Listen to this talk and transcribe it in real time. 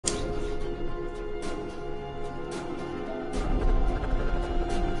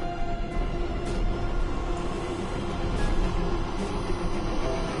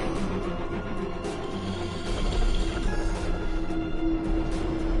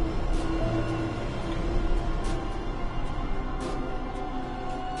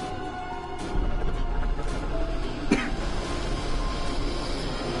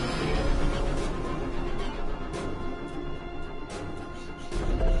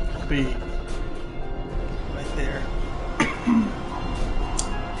be right there.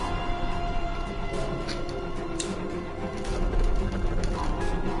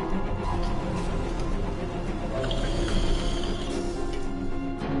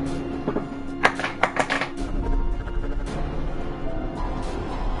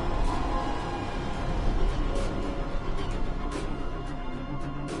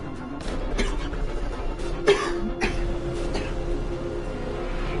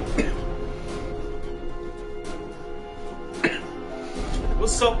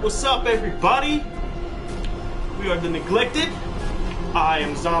 What's up, everybody? We are the Neglected. I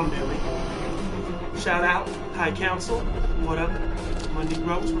am Zombilly. Shout out, High Council. What up, Monday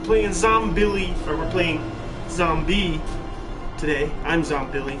Bros? We're playing Zombilly, or we're playing Zombie today. I'm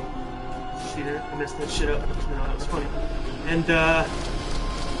Zombilly. Cheater, I messed that shit up. No, that was funny. And,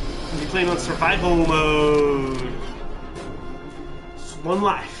 we'll be playing on survival mode. It's one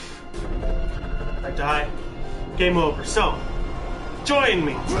life. If I die, game over. So, join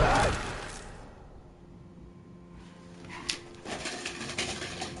me.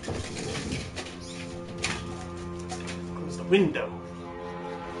 Close the window.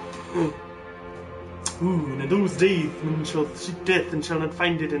 In those days, one shall seek death and shall not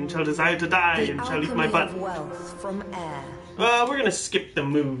find it, and shall desire to die, and shall eat my butt. Wealth from air. We're gonna skip the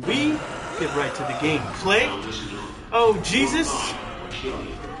movie. Get right to the gameplay. Oh Jesus!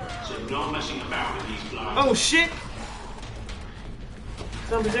 Oh shit!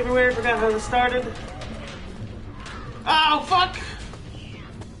 Zombies everywhere, forgot how this started. Oh, fuck!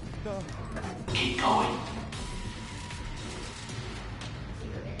 Keep going.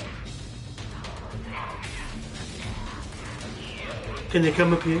 Can they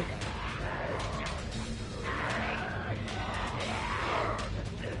come up here?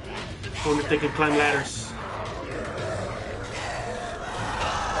 I wonder if they can climb ladders.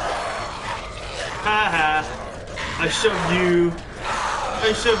 Haha! I shoved you.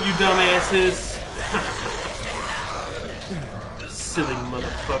 I shove you dumbasses. Silly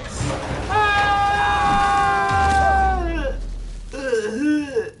motherfuckers.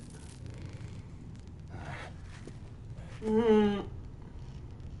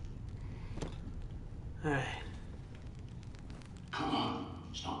 Alright. Come on,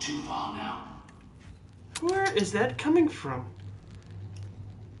 it's not too far now. Where is that coming from?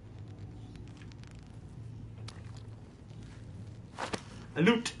 A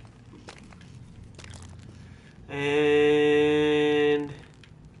loot. And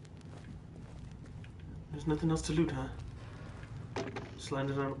there's nothing else to loot, huh? Just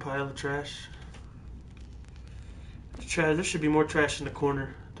landed on a pile of trash. There should be more trash in the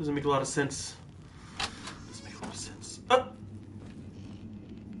corner. Doesn't make a lot of sense. Doesn't make a lot of sense. Oh!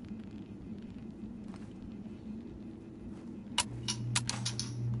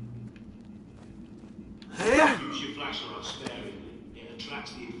 Hey! Use your flashlight sparingly. It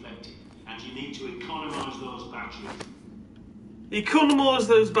attracts the infected, and you need to economize those batteries. Economize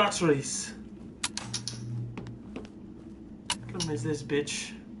those batteries. Economize this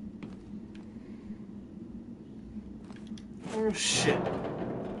bitch. Oh shit.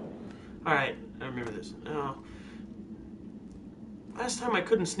 Alright, I remember this. Oh. Last time I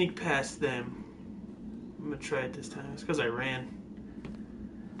couldn't sneak past them. I'm gonna try it this time. It's because I ran.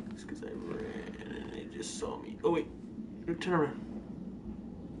 It's because I ran and they just saw me. Oh wait. Turn around.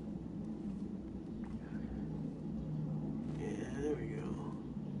 Yeah, there we go.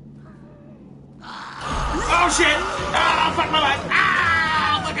 Oh shit! Oh, fuck my life!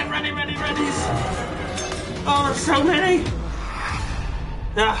 Ah! Fucking runnies! Oh, there's so many!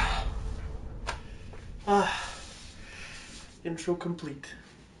 Intro complete.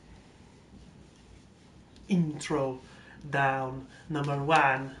 Intro down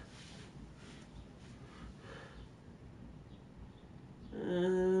 #1.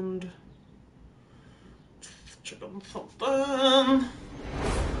 And check on something.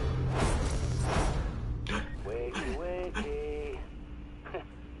 Wakey.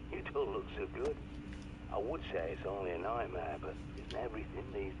 You don't look so good. I would say it's only a nightmare, but isn't everything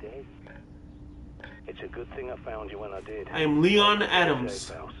these days? It's a good thing I found you when I did. I am Leon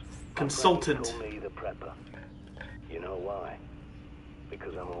Adams, consultant. Call me the prepper. You know why?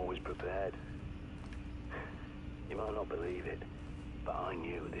 Because I'm always prepared. You might not believe it, but I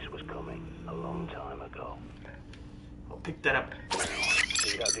knew this was coming a long time ago. I'll pick that up.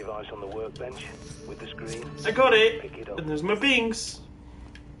 See that device on the workbench with the screen? I got it. Pick it up. And there's my bings.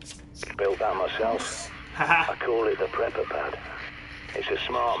 Built that myself. Haha. I call it the prepper pad. It's a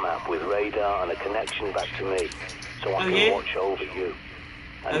smart map with radar and a connection back to me, so I can watch over you.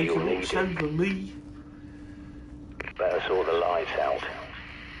 And you'll need it. Me. Better sort the lights out.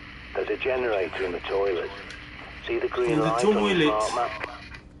 There's a generator in the toilet. See the green the light on toilet. the smart map?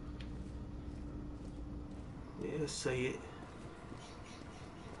 Yeah, see it.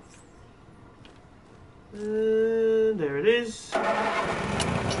 And there it is. Now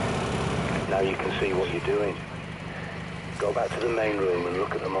you can see what you're doing. Go back to the main room and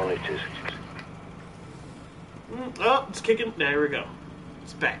look at the monitors. Oh, it's kicking. There we go.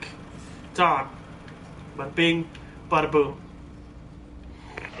 It's back. It's on. Bada bing, bada boom.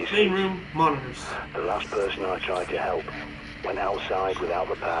 You see, Main room, monitors. the last person I tried to help went outside without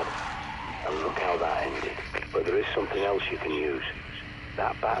the pad. And look how that ended. But there is something else you can use.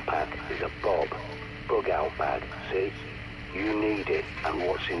 That backpack is a bug out bag, see? You need it and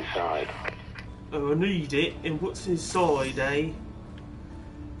what's inside. Oh, I need it, and what's inside, eh?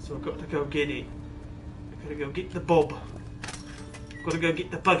 So I've got to go get it. I've got to go get the bob. I've got to go get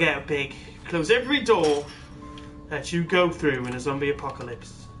the bug out bag. Close every door that you go through in a zombie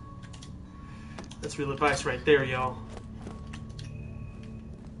apocalypse. That's real advice right there, y'all.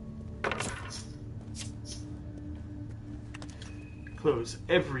 Close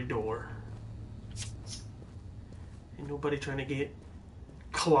every door. Ain't nobody trying to get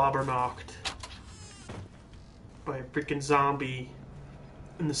clobber knocked by a freaking zombie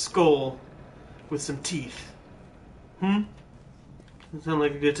in the skull with some teeth. Doesn't sound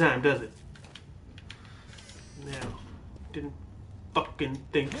like a good time, does it? No. Didn't fucking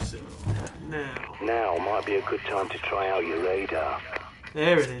think so. Now might be a good time to try out your radar.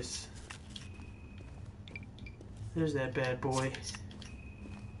 There it is. There's that bad boy.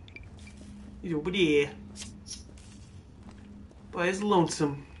 He's over there. By his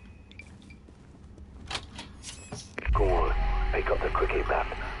lonesome. Go on, pick up the cricket bat.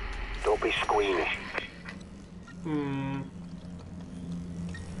 Don't be squeamish.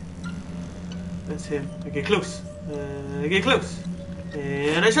 That's him. I get close. I get close.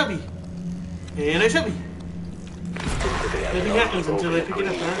 And I shall be. And I shall be. Nothing happens until I pick it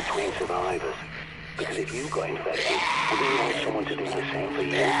up, huh? Between survivors. Because if you got infected, wouldn't you want someone to do the same for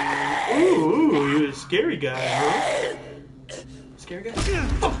you? Ooh, you're a scary guy, huh? Scary guy?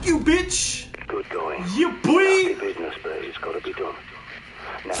 Fuck you, bitch! Good going. You boy! Nasty business, but it's got to be done.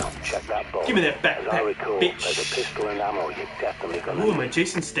 Now, check that box. Give me that As I backpack, recall, bitch. there's a pistol and ammo you're definitely gonna Ooh, am I need.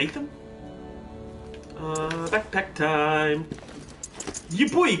 Jason Statham? Backpack time. You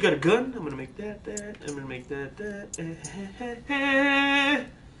boy, you got a gun? I'm gonna make that. I'm gonna make that.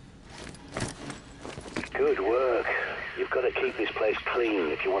 Good work. You've got to keep this place clean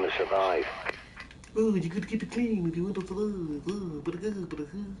if you want to survive. Ooh, you gotta keep it clean if you want to survive.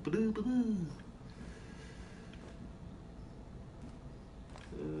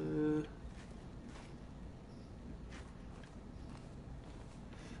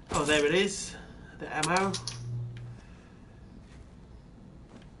 Oh, there it is. The ammo.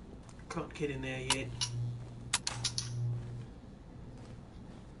 Can't get in there yet.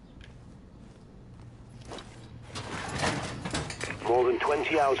 More than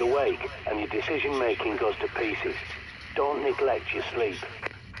 20 hours awake and your decision making goes to pieces. Don't neglect your sleep.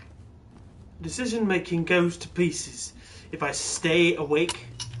 Decision making goes to pieces if I stay awake.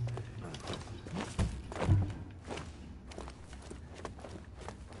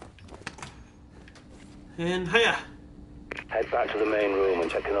 And hiya! Head back to the main room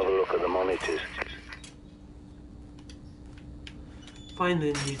and take another look at the monitors. Find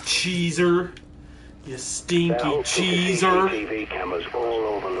them, you cheeser. You stinky They're hooked into cheeser. CCTV cameras all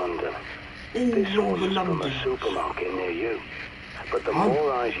over London. This All one's over from London. a supermarket near you. But the Oh.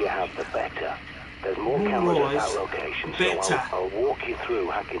 more eyes you have, the better. There's more More cameras at eyes, that location, better. so I'll walk you through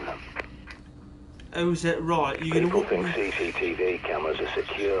hacking them. Oh, is that right? You're gonna People walk think me? CCTV cameras are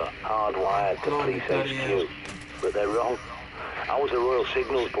secure, hardwired to Blimey, police bloody hell. HQ. But they're wrong. I was a Royal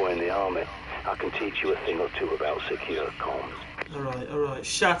Signals boy in the army. I can teach you a thing or two about secure comms. Alright.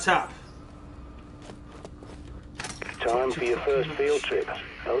 Shut up. Time for your first field trip.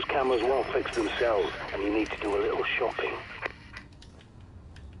 Those cameras won't fix themselves, and you need to do a little shopping.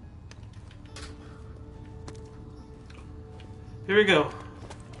 Here we go.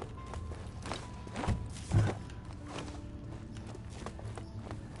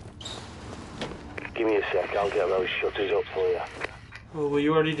 Give me a sec, I'll get those shutters up for you. Oh, well,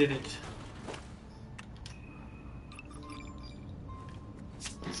 you already did it.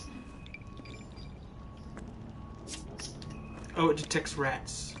 Oh, it detects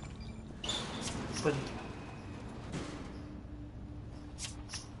rats. Funny.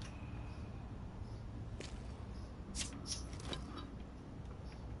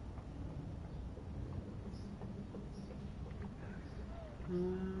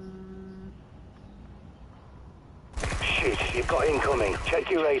 Shit, you've got incoming. Check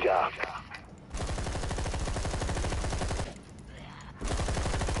your radar.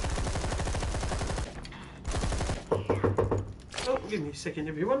 Oh, give me a second,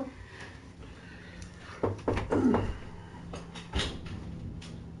 everyone.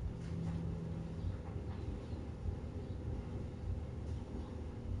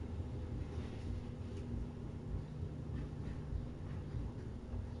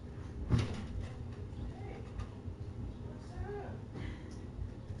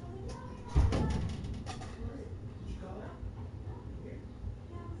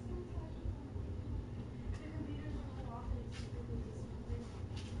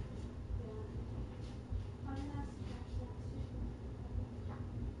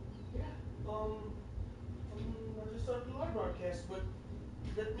 I just started the live broadcast, but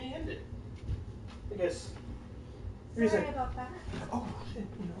let me end it. I guess. Sorry about that. Oh shit!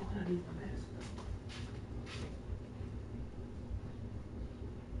 You know, I need my mask.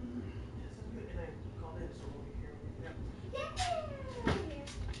 Yes, I'm good. And I called in, so we'll be here. Yay!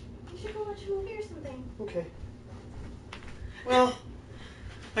 You should go watch a movie or something. Okay. Well,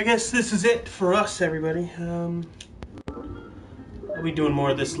 I guess this is it for us, everybody. I'll be doing more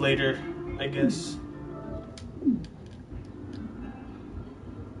of this later, I guess.